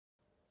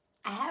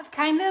I have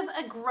kind of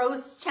a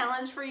gross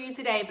challenge for you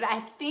today, but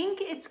I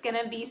think it's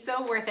gonna be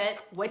so worth it.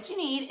 What you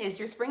need is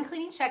your spring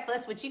cleaning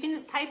checklist, which you can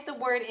just type the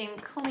word in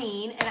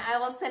clean and I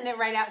will send it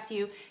right out to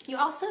you. You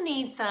also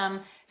need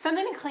something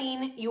to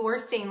clean your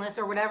stainless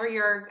or whatever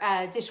your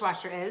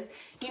dishwasher is.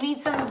 You need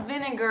some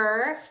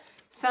vinegar,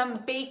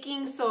 some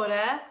baking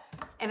soda,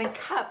 and a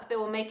cup that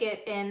will make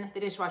it in the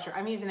dishwasher.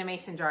 I'm using a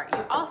mason jar.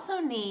 You also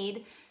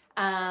need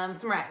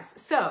some rags.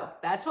 So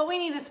that's what we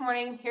need this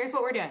morning. Here's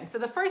what we're doing. So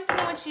the first thing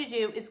I want you to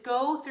do is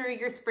go through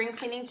your spring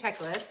cleaning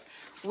checklist,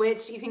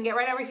 which you can get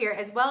right over here,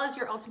 as well as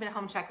your ultimate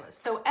home checklist.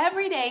 So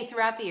every day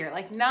throughout the year,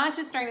 like not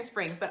just during the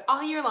spring, but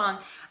all year long,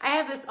 I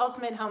have this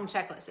ultimate home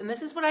checklist. And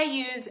this is what I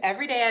use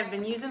every day. I've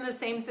been using the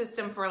same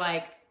system for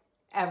like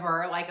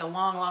ever, like a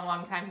long, long,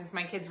 long time since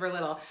my kids were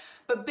little.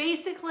 But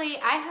basically,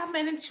 I have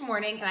mine each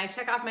morning and I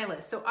check off my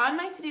list. So on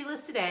my to-do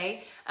list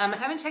today, I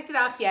haven't checked it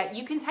off yet.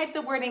 You can type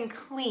the word in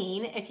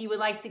clean if you would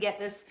like to get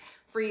this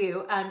for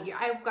you.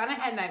 I've gone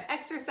ahead and I've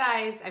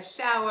exercised, I've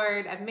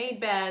showered, I've made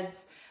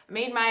beds, I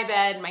made my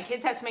bed. My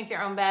kids have to make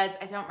their own beds.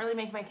 I don't really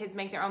make my kids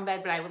make their own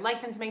bed, but I would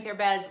like them to make their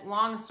beds.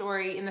 Long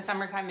story, in the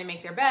summertime, they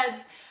make their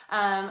beds.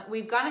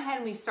 We've gone ahead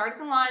and we've started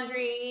the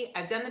laundry.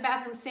 I've done the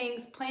bathroom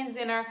sinks, planned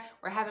dinner.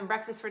 We're having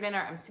breakfast for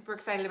dinner. I'm super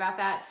excited about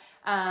that.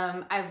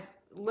 I've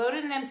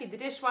loaded and emptied the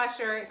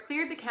dishwasher,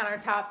 cleared the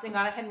countertops, and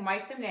gone ahead and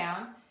wiped them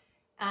down.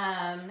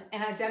 And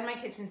I've done my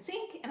kitchen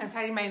sink, and I've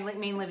tidied my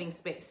main living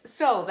space.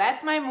 So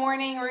that's my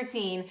morning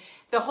routine.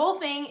 The whole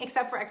thing,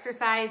 except for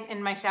exercise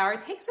and my shower,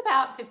 takes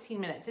about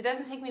 15 minutes. It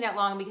doesn't take me that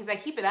long because I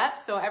keep it up,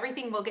 so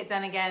everything will get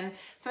done again.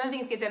 Some of the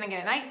things get done again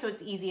at night, so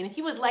it's easy. And if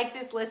you would like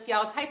this list,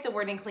 y'all, type the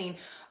word in clean.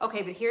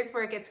 Okay, but here's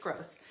where it gets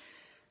gross.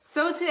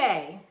 So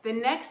today, the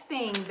next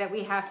thing that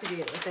we have to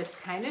do that's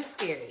kind of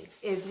scary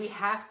is we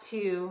have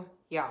to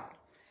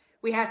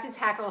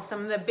tackle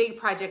some of the big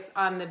projects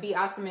on the Be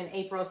Awesome in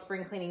April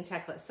spring cleaning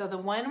checklist. So the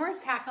one we're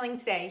tackling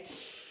today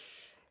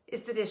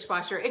is the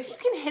dishwasher. If you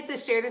can hit the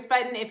share this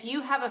button, if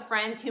you have a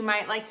friend who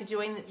might like to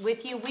join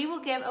with you, we will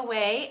give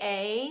away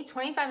a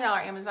 $25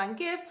 Amazon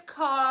gift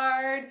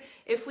card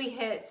if we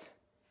hit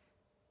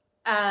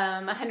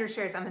 100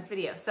 shares on this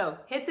video. So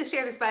hit the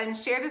share this button,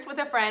 share this with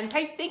a friend.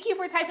 Thank you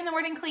for typing the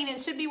word in clean.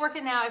 It should be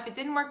working now. If it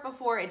didn't work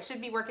before, it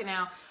should be working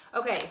now.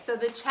 Okay, so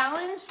the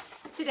challenge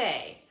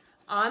today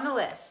on the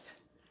list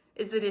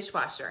is the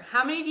dishwasher.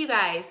 How many of you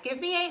guys, give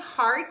me a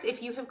heart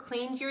if you have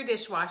cleaned your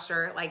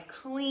dishwasher, like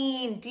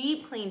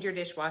deep cleaned your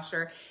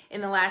dishwasher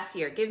in the last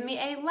year. Give me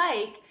a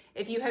like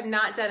if you have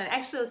not done it.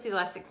 Actually, let's do the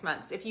last 6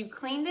 months. If you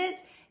cleaned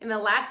it in the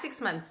last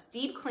 6 months,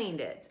 deep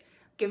cleaned it,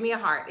 give me a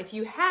heart. If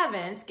you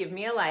haven't, give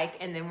me a like,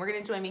 and then we're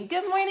gonna join me.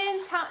 Good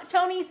morning,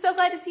 Tony, so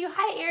glad to see you.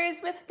 Hi,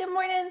 Elizabeth, good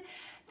morning.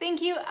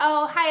 Thank you.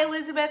 Oh, hi,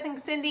 Elizabeth and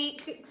Cindy,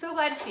 so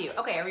glad to see you.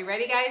 Okay, are we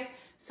ready, guys?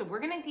 So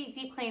we're gonna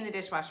deep clean the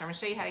dishwasher. I'm gonna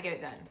show you how to get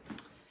it done.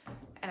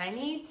 And I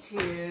need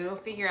to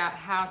figure out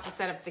how to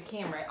set up the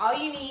camera. All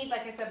you need,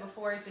 like I said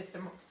before, is just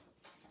some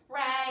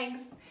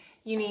rags.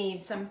 You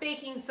need some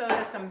baking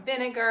soda, some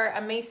vinegar,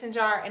 a mason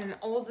jar, and an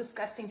old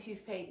disgusting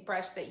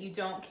toothbrush that you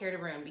don't care to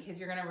ruin because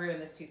you're gonna ruin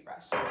this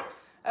toothbrush.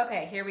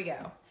 Okay, here we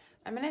go.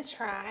 I'm gonna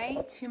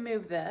try to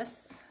move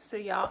this so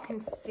y'all can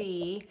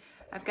see.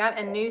 I've got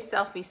a new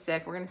selfie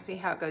stick. We're gonna see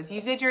how it goes.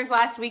 You did yours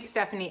last week,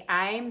 Stephanie.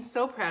 I'm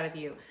so proud of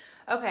you.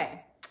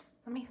 Okay.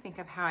 Let me think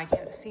of how I can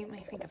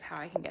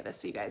get this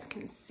so you guys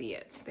can see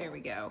it. There we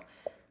go.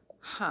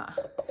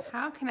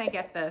 How can I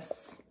get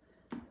this?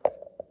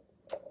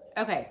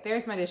 Okay,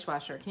 there's my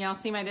dishwasher. Can y'all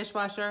see my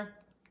dishwasher?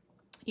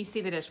 You see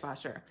the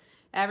dishwasher.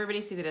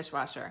 Everybody see the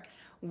dishwasher.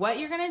 What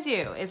you're gonna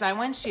do is I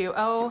want you,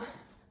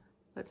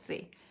 let's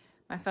see.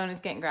 My phone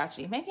is getting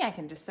grouchy. Maybe I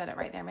can just set it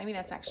right there. Maybe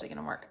that's actually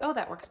gonna work. Oh,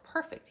 that works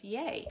perfect,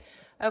 yay.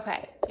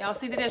 Okay, y'all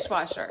see the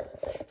dishwasher.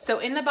 So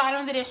in the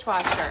bottom of the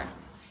dishwasher,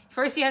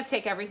 first, you have to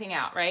take everything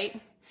out,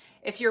 right?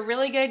 If you're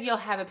really good, you'll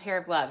have a pair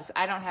of gloves.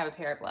 I don't have a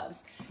pair of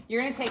gloves.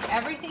 You're gonna take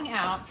everything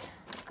out.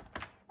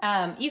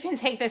 You can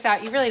take this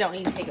out. You really don't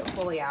need to take it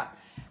fully out.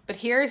 But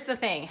here's the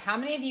thing. How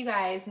many of you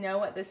guys know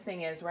what this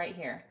thing is right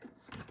here?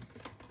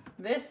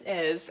 This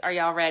is, are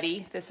y'all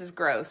ready? This is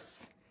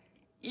gross.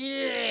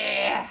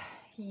 Yeah,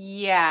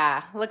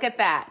 look at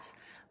that.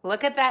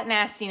 Look at that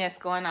nastiness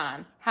going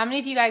on. How many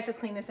of you guys have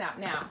cleaned this out?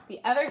 Now, the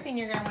other thing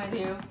you're gonna wanna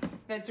do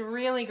that's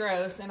really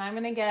gross, and I'm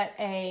gonna get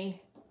a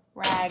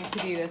rag to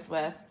do this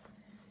with,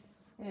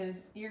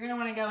 is you're gonna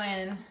wanna go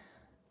in,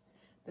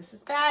 this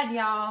is bad,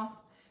 y'all,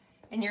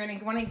 and you're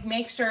gonna wanna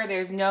make sure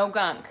there's no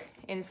gunk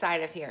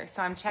inside of here.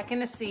 So I'm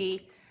checking to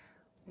see,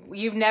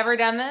 you've never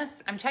done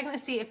this? I'm checking to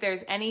see if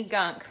there's any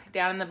gunk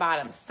down in the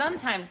bottom.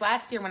 Sometimes,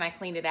 last year when I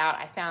cleaned it out,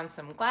 I found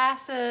some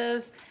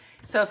glasses.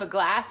 So if a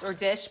glass or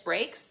dish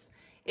breaks,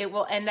 it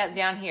will end up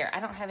down here.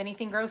 I don't have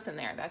anything gross in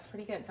there. That's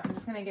pretty good. So I'm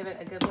just gonna give it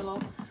a good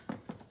little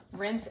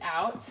rinse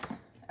out.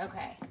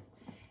 Okay.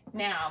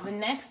 Now, the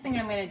next thing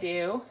I'm gonna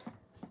do,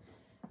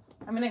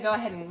 I'm gonna go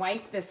ahead and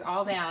wipe this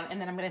all down,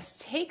 and then I'm gonna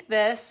take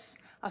this,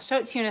 I'll show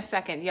it to you in a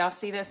second. Do y'all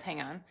see this?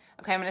 Hang on.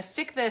 Okay, I'm gonna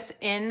stick this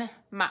in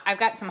I've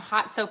got some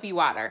hot soapy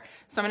water.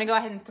 So I'm gonna go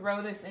ahead and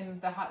throw this in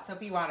the hot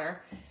soapy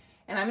water.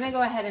 And I'm gonna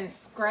go ahead and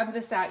scrub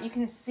this out. You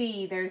can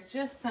see there's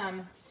just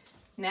some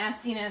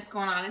nastiness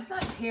going on. It's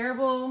not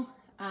terrible.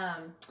 Oh,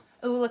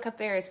 look up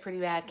there, it's pretty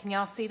bad. Can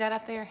y'all see that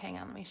up there? Hang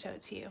on, let me show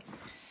it to you.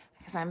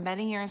 Because I'm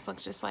betting yours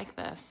look just like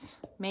this.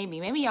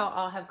 Maybe y'all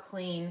all have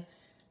clean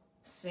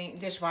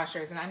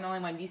dishwashers and I'm the only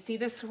one. Do you see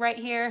this right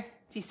here?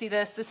 Do you see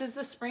this? This is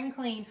the spring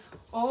clean.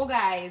 Oh,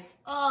 guys.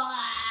 Oh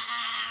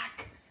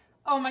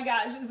my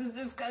gosh, this is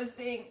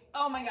disgusting.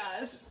 Oh my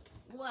gosh,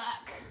 look.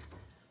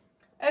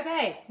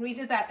 Okay, we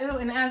did that. Ooh,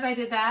 and as I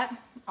did that,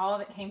 all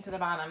of it came to the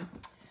bottom.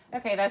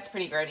 Okay, that's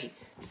pretty grody.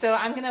 So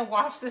I'm gonna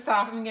wash this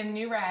off. I'm gonna get a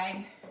new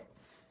rag.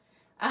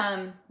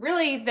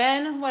 Really,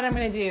 then what I'm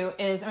gonna do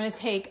is I'm gonna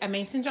take a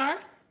mason jar.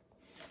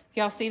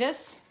 Y'all see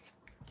this?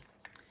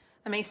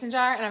 A mason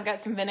jar, and I've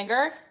got some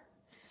vinegar.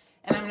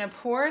 And I'm gonna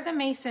pour the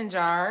mason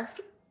jar.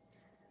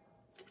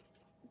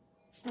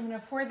 I'm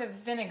gonna pour the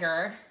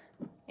vinegar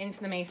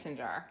into the mason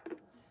jar.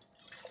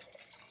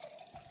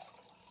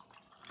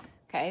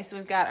 Okay, so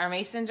we've got our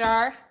mason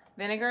jar,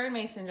 vinegar and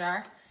mason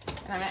jar.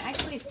 And I'm gonna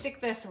actually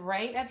stick this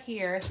right up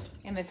here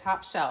in the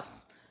top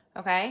shelf,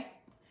 okay?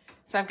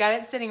 So I've got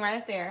it sitting right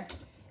up there.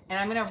 And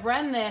I'm gonna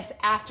run this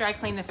after I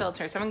clean the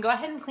filter. So I'm gonna go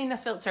ahead and clean the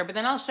filter, but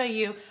then I'll show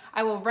you,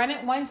 I will run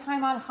it one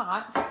time on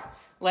hot,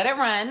 let it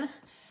run.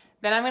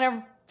 Then I'm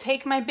gonna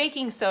take my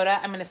baking soda,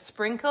 I'm gonna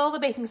sprinkle the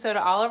baking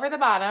soda all over the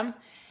bottom.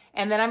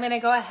 And then I'm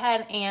gonna go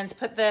ahead and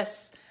put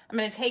this, I'm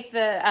gonna take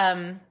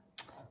the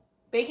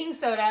baking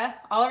soda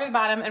all over the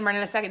bottom and run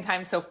it a second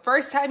time. So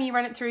first time you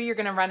run it through, you're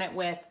gonna run it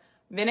with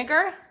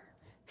vinegar.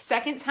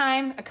 Second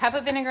time, a cup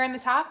of vinegar in the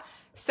top.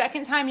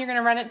 Second time, you're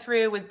gonna run it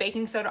through with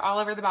baking soda all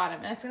over the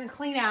bottom. And it's gonna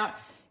clean out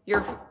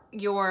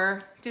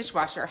your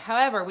dishwasher.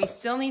 However, we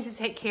still need to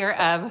take care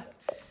of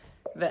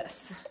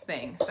this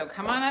thing. So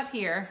come on up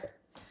here.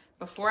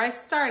 Before I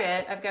start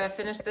it, I've gotta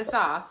finish this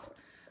off.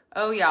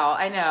 Oh, y'all,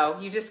 I know,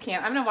 you just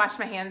can't. I'm gonna wash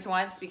my hands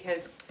once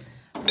because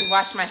we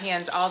wash my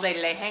hands all day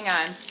today. Hang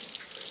on.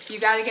 You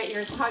gotta get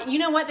your, you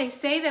know what? They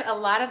say that a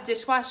lot of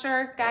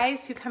dishwasher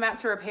guys who come out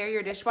to repair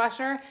your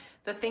dishwasher,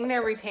 the thing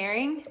they're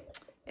repairing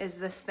is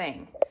this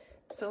thing.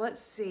 So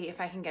let's see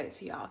if I can get it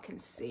so y'all can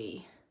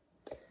see.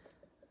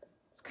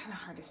 It's kind of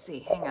hard to see.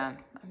 Hang on.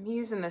 I'm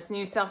using this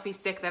new selfie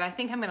stick that I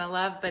think I'm gonna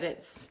love, but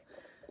it's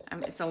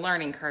a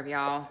learning curve,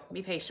 y'all.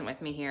 Be patient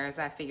with me here as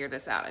I figure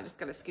this out. I just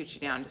gotta scoot you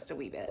down just a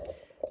wee bit.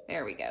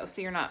 There we go.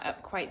 So you're not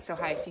up quite so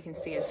high so you can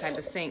see inside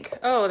the sink.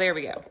 Oh, there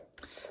we go.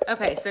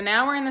 Okay, so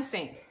now we're in the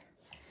sink.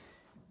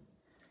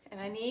 And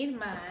I need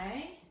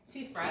my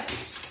toothbrush.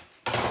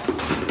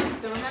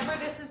 So remember,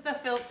 this is the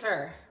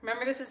filter.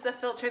 Remember, this is the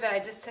filter that I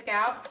just took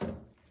out.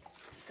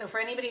 So for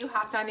anybody who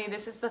hopped on new,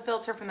 this is the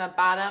filter from the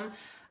bottom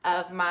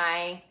of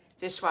my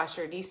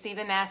dishwasher. Do you see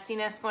the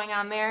nastiness going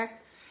on there?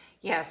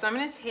 Yeah, so I'm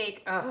gonna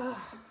take, I'm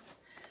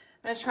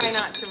gonna try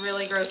not to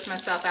really gross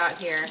myself out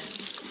here,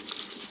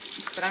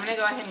 but I'm gonna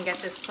go ahead and get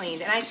this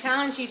cleaned. And I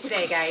challenge you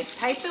today, guys,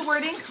 type the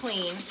word in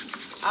clean.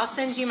 I'll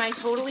send you my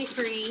totally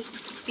free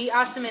Be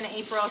Awesome in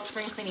April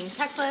spring cleaning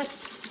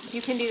checklist.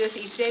 You can do this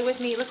each day with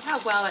me. Look how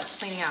well that's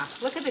cleaning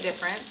off. Look at the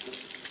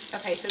difference.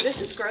 Okay, so this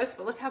is gross,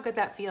 but look how good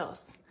that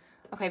feels.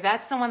 Okay,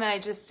 that's the one that I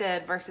just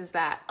did versus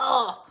that.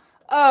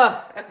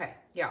 Okay,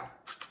 y'all.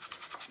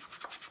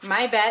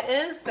 My bet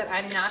is that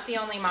I'm not the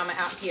only mama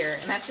out here,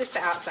 and that's just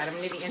the outside. I'm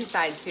gonna do the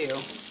inside too.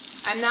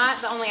 I'm not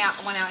the only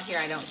one out here,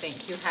 I don't think,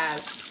 who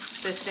has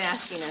this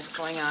nastiness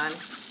going on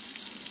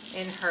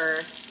in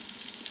her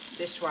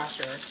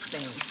dishwasher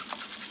thing.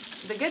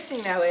 The good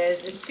thing though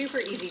is it's super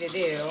easy to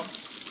do.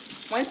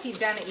 Once you've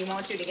done it, you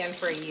won't do it again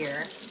for a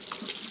year.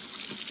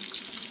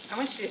 I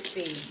want you to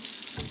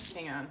see,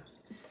 hang on.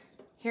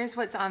 Here's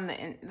what's on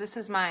the, this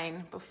is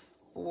mine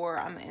before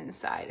on the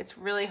inside. It's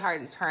really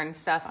hard to turn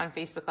stuff on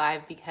Facebook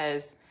Live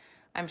because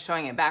I'm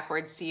showing it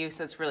backwards to you,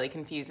 so it's really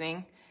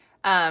confusing.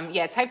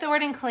 Yeah, type the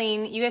word in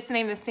clean. You guys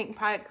name the sink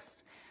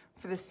products.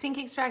 For the sink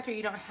extractor,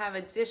 you don't have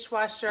a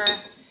dishwasher.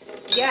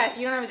 Yeah, if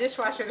you don't have a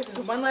dishwasher, this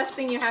is one less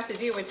thing you have to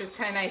do, which is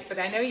kind of nice, but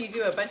I know you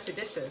do a bunch of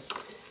dishes.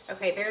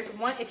 Okay, there's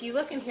one, if you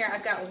look in here,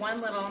 I've got one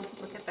little,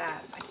 look at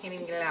that, I can't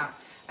even get it out.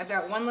 I've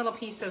got one little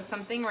piece of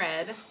something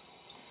red.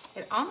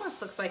 It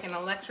almost looks like an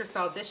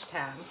Electrosol dish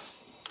tab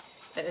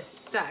that is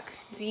stuck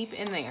deep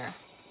in there.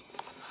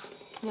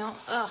 You know,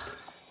 ugh,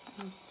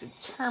 I'm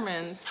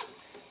determined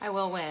I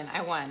will win.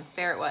 I won.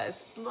 There it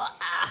was. Blah.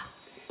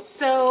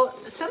 So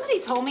somebody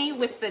told me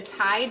with the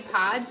Tide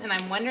Pods, and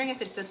I'm wondering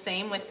if it's the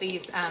same with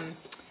these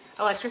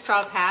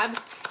Electrosol tabs,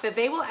 that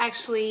they will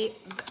actually,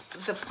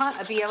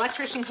 the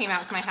electrician came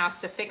out to my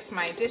house to fix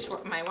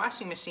my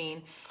washing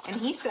machine, and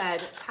he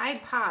said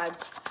Tide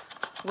Pods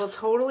will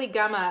totally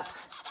gum up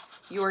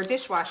your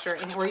dishwasher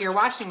or your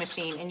washing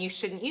machine, and you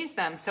shouldn't use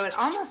them. So it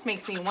almost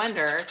makes me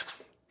wonder,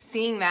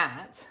 seeing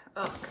that,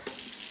 ugh,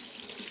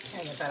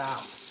 can I get that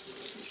out?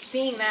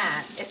 Seeing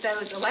that, if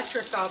those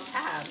Electrosol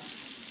tabs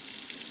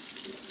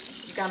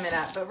gum it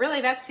up. But really,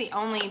 that's the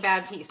only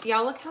bad piece.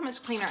 Y'all, look how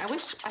much cleaner. I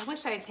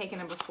wish I had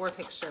taken a before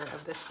picture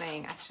of this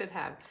thing. I should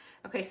have.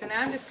 Okay, so now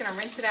I'm just gonna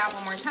rinse it out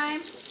one more time.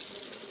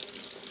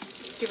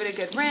 Give it a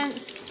good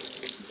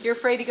rinse. You're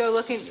afraid to go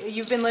looking.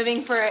 You've been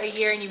living for a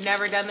year and you've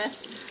never done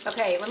this?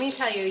 Okay, let me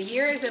tell you, a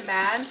year isn't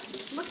bad.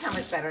 Look how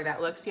much better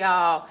that looks,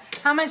 y'all.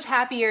 How much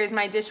happier is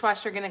my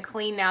dishwasher gonna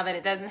clean now that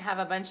it doesn't have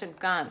a bunch of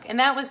gunk? And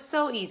that was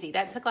so easy.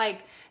 That took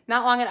like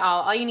not long at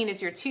all. All you need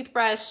is your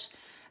toothbrush,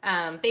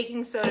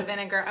 baking soda,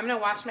 vinegar. I'm gonna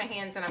wash my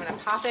hands and I'm gonna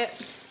pop it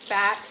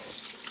back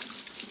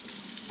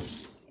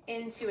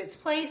into its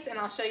place, and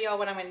I'll show y'all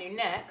what I'm gonna do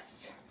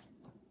next.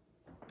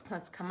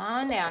 Let's come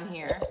on down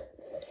here.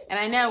 And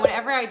I know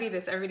whenever I do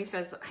this, everybody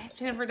says, I've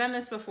never done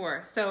this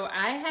before. So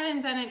I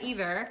hadn't done it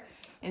either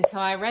until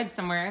I read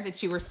somewhere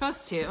that you were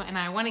supposed to. And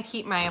I want to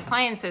keep my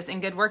appliances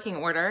in good working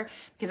order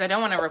because I don't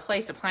want to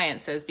replace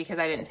appliances because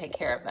I didn't take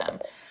care of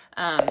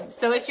them.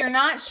 So if you're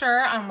not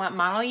sure on what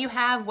model you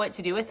have, what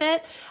to do with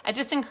it, I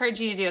just encourage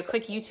you to do a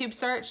quick YouTube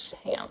search.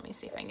 Hang on, let me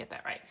see if I can get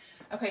that right.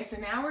 Okay, so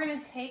now we're going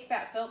to take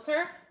that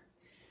filter.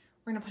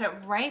 We're going to put it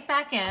right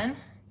back in.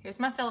 Here's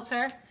my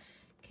filter.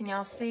 Can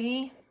y'all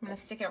see? I'm gonna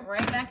stick it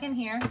right back in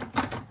here.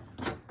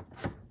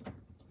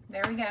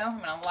 There we go. I'm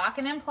gonna lock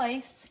it in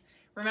place.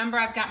 Remember,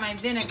 I've got my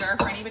vinegar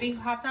for anybody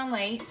who hopped on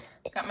late.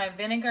 Got my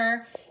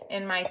vinegar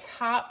in my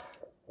top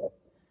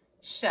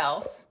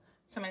shelf.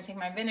 So I'm gonna take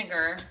my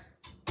vinegar,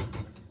 I'm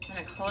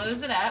gonna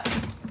close it up.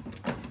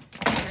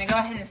 I'm gonna go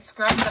ahead and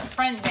scrub the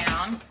front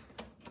down.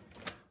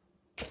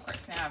 Of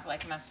course, now I've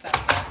like messed up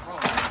the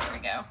roller. There we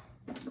go.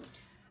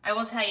 I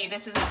will tell you,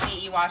 this is a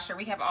GE washer.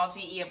 We have all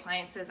GE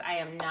appliances. I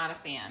am not a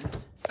fan.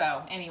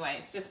 So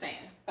anyways, just saying,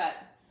 but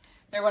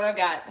they're what I've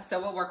got. So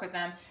we'll work with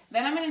them.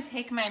 Then I'm gonna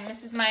take my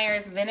Mrs.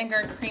 Meyer's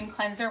Vinegar Cream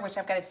Cleanser, which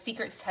I've got a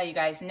secret to tell you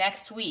guys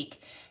next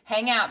week.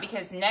 Hang out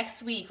because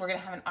next week we're gonna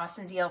have an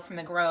awesome deal from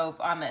the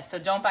Grove on this. So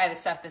don't buy the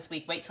stuff this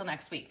week, wait till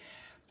next week.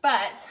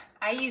 But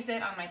I use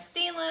it on my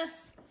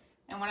stainless,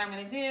 and what I'm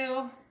gonna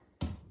do,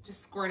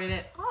 just squirted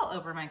it all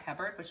over my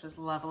cupboard, which was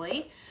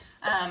lovely.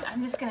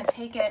 I'm just gonna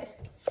take it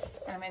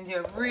and I'm gonna do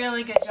a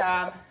really good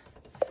job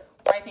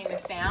wiping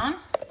this down.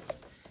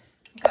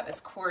 I've got this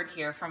cord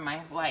here from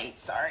my light,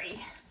 sorry.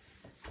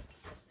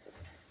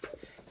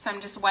 So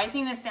I'm just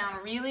wiping this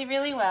down really,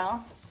 really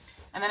well.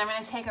 And then I'm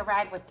gonna take a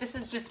rag with, this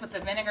is just with the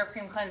Vinegar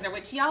Cream Cleanser,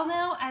 which y'all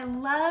know I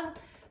love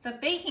the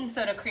baking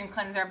soda cream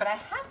cleanser, but I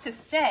have to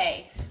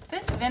say,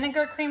 this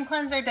Vinegar Cream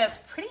Cleanser does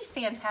a pretty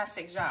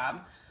fantastic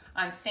job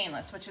on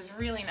stainless, which is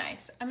really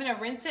nice. I'm gonna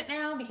rinse it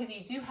now because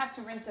you do have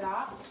to rinse it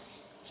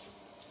off.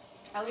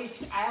 At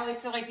least I always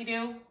feel like you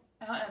do.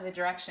 I don't know the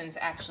directions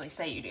actually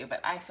say you do,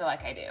 but I feel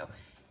like I do.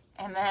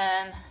 And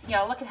then,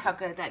 y'all, look at how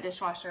good that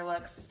dishwasher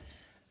looks.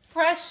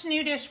 Fresh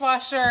new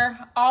dishwasher,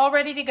 all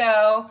ready to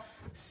go.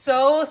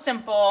 So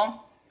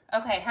simple.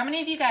 Okay, how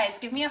many of you guys,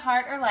 give me a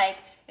heart or like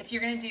if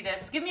you're gonna do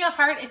this. Give me a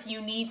heart if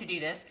you need to do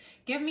this.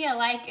 Give me a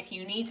like if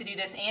you need to do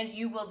this, and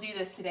you will do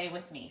this today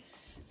with me.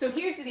 So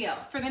here's the deal.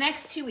 For the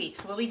next 2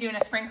 weeks, we'll be doing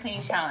a spring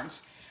cleaning challenge.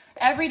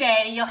 Every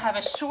day, you'll have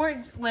a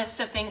short list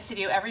of things to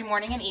do every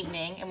morning and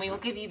evening, and we will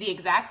give you the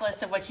exact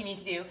list of what you need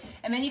to do.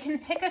 And then you can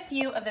pick a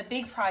few of the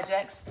big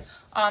projects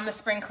on the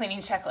spring cleaning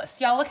checklist.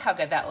 Y'all, look how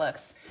good that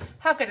looks.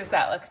 How good does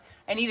that look?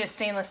 I need a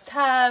stainless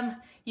tub.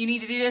 You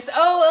need to do this.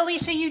 Oh,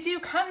 Alicia, you do.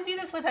 Come do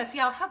this with us.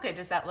 Y'all, how good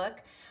does that look?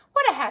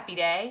 What a happy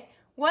day.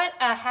 What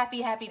a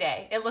happy, happy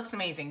day. It looks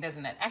amazing,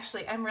 doesn't it?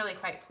 Actually, I'm really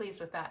quite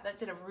pleased with that. That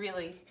did a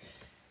really...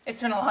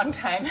 It's been a long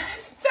time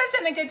since I've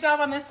done a good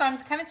job on this, so I'm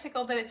kind of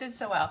tickled that it did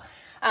so well.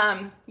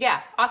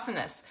 Yeah,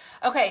 awesomeness.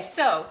 Okay,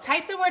 so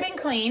type the word in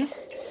clean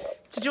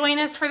to join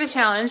us for the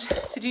challenge,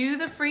 to do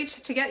the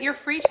to get your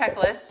free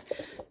checklist.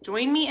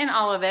 Join me in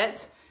all of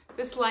it.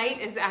 This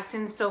light is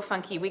acting so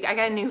funky. I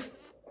got a new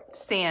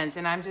stand,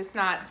 and I'm just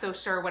not so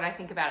sure what I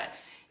think about it.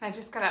 And I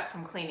just got up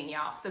from cleaning,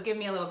 y'all, so give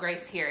me a little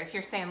grace here. If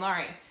you're saying,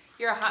 Laurie,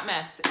 you're a hot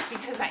mess,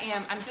 because I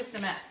am. I'm just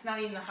a mess. Not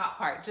even the hot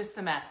part, just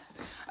the mess.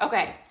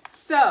 Okay,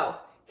 so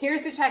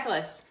here's the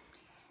checklist.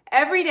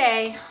 Every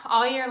day,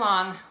 all year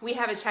long, we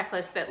have a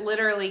checklist that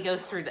literally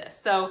goes through this.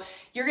 So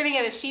you're gonna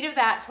get a sheet of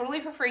that totally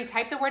for free.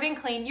 Type the word in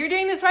clean. You're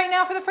doing this right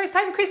now for the first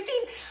time,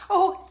 Christine.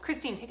 Oh,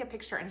 Christine, take a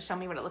picture and show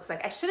me what it looks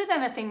like. I should have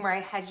done a thing where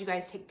I had you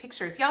guys take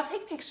pictures. Y'all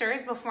take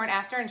pictures before and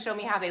after and show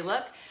me how they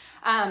look.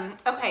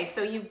 Okay,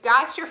 so you've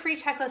got your free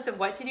checklist of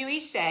what to do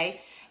each day.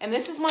 And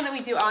this is one that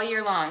we do all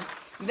year long.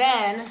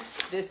 Then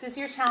this is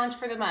your challenge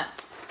for the month.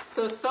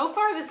 So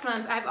far this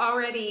month, I've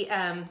already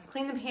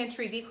cleaned the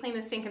pantry, deep cleaned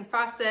the sink and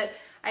faucet.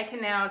 I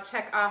can now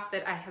check off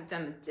that I have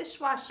done the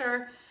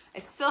dishwasher. I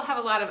still have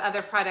a lot of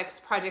other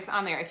projects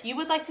on there. If you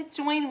would like to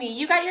join me,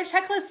 you got your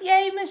checklist.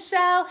 Yay,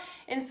 Michelle.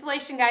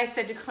 Installation guy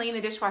said to clean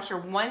the dishwasher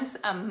once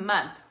a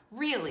month.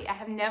 Really? I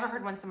have never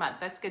heard once a month.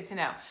 That's good to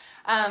know.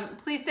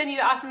 Please send you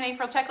the awesome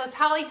April checklist.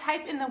 Holly,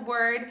 type in the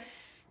word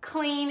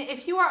clean.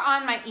 If you are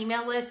on my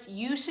email list,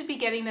 you should be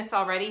getting this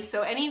already.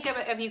 So any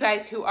of you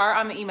guys who are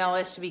on the email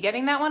list should be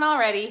getting that one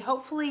already.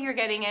 Hopefully you're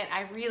getting it.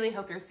 I really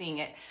hope you're seeing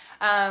it.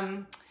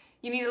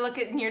 You need to look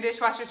at your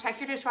dishwasher,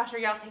 check your dishwasher.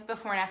 Y'all take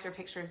before and after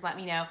pictures, let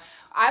me know.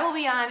 I will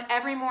be on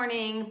every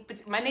morning,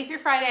 Monday through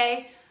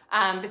Friday,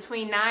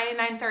 between 9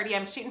 and 9:30.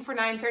 I'm shooting for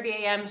 9:30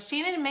 a.m.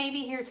 Shannon may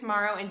be here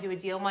tomorrow and do a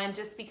deal one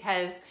just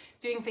because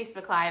doing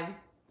Facebook Live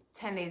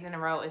 10 days in a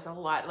row is a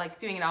lot. Like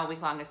doing it all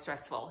week long is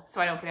stressful,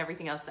 so I don't get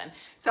everything else done.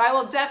 So I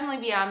will definitely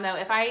be on though.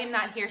 If I am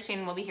not here,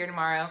 Shannon will be here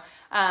tomorrow.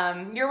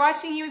 You're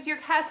watching you with your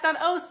cast on.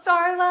 Oh,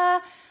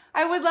 Starla,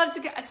 I would love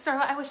to go.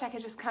 Starla, I wish I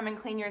could just come and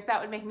clean yours.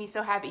 That would make me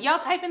so happy. Y'all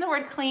type in the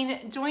word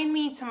clean. Join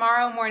me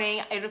tomorrow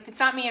morning. If it's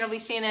not me, it'll be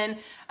Shannon.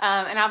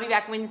 And I'll be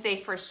back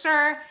Wednesday for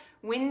sure.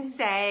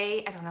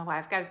 Wednesday, I don't know why,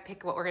 I've got to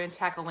pick what we're going to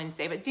tackle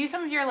Wednesday, but do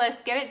some of your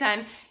lists, get it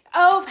done.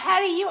 Oh,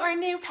 Patty, you are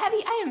new. Patty,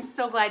 I am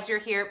so glad you're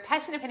here.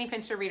 Passionate Penny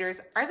Pincher readers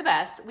are the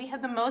best. We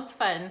have the most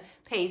fun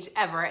page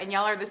ever, and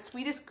y'all are the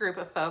sweetest group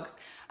of folks.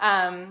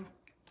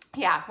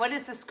 Yeah, what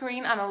is the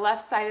screen on the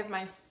left side of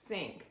my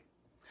sink?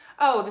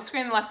 Oh, the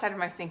screen on the left side of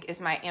my sink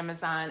is my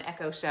Amazon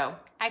Echo Show.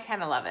 I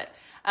kind of love it.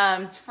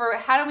 For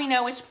how do we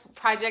know which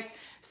project?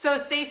 So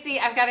Stacy,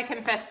 I've got to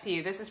confess to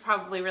you, this is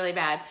probably really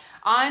bad.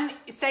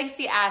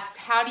 Stacy asked,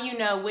 how do you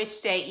know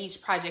which day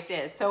each project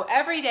is? So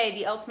every day,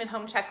 the Ultimate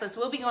Home Checklist,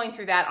 we'll be going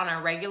through that on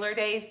our regular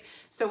days.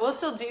 So we'll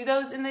still do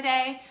those in the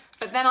day.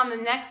 But then on the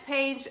next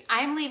page,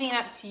 I'm leaving it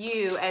up to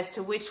you as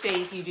to which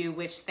days you do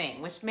which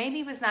thing, which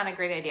maybe was not a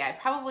great idea. I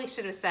probably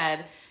should have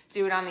said,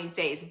 do it on these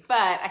days.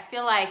 But I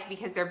feel like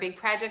because they're big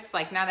projects,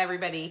 like not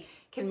everybody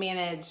can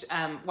manage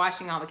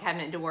washing all the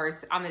cabinet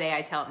doors on the day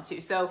I tell them to.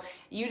 So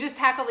you just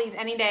tackle these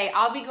any day.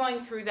 I'll be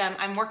going through them.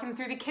 I'm working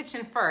through the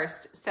kitchen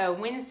first. So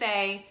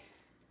Wednesday,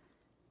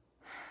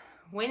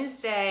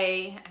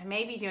 I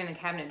may be doing the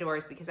cabinet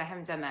doors because I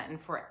haven't done that in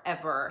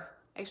forever.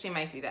 Actually, I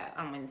might do that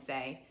on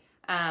Wednesday.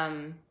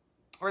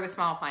 Or the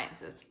small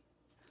appliances.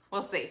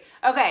 We'll see.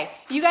 Okay,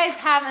 you guys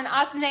have an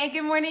awesome day.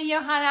 Good morning,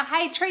 Johanna.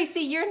 Hi, Tracy,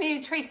 you're new.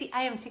 Tracy,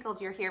 I am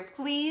tickled you're here.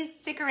 Please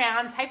stick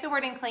around. Type the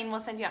word in clean. We'll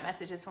send you out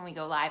messages when we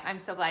go live. I'm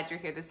so glad you're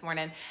here this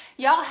morning.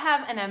 Y'all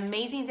have an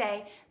amazing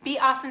day. Be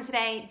awesome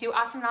today. Do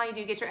awesome in all you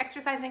do. Get your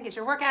exercise in, get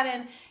your workout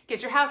in,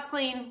 get your house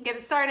clean, get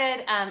it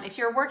started. If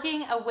you're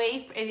working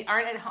away and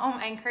aren't at home,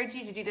 I encourage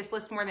you to do this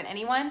list more than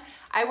anyone.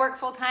 I work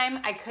full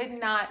time. I could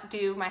not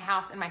do my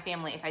house and my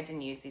family if I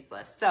didn't use these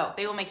lists. So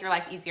they will make your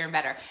life easier and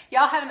better.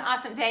 Y'all have an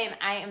awesome day, and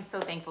I am so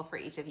thankful for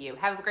each of you.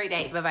 Have a great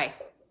day. Bye-bye.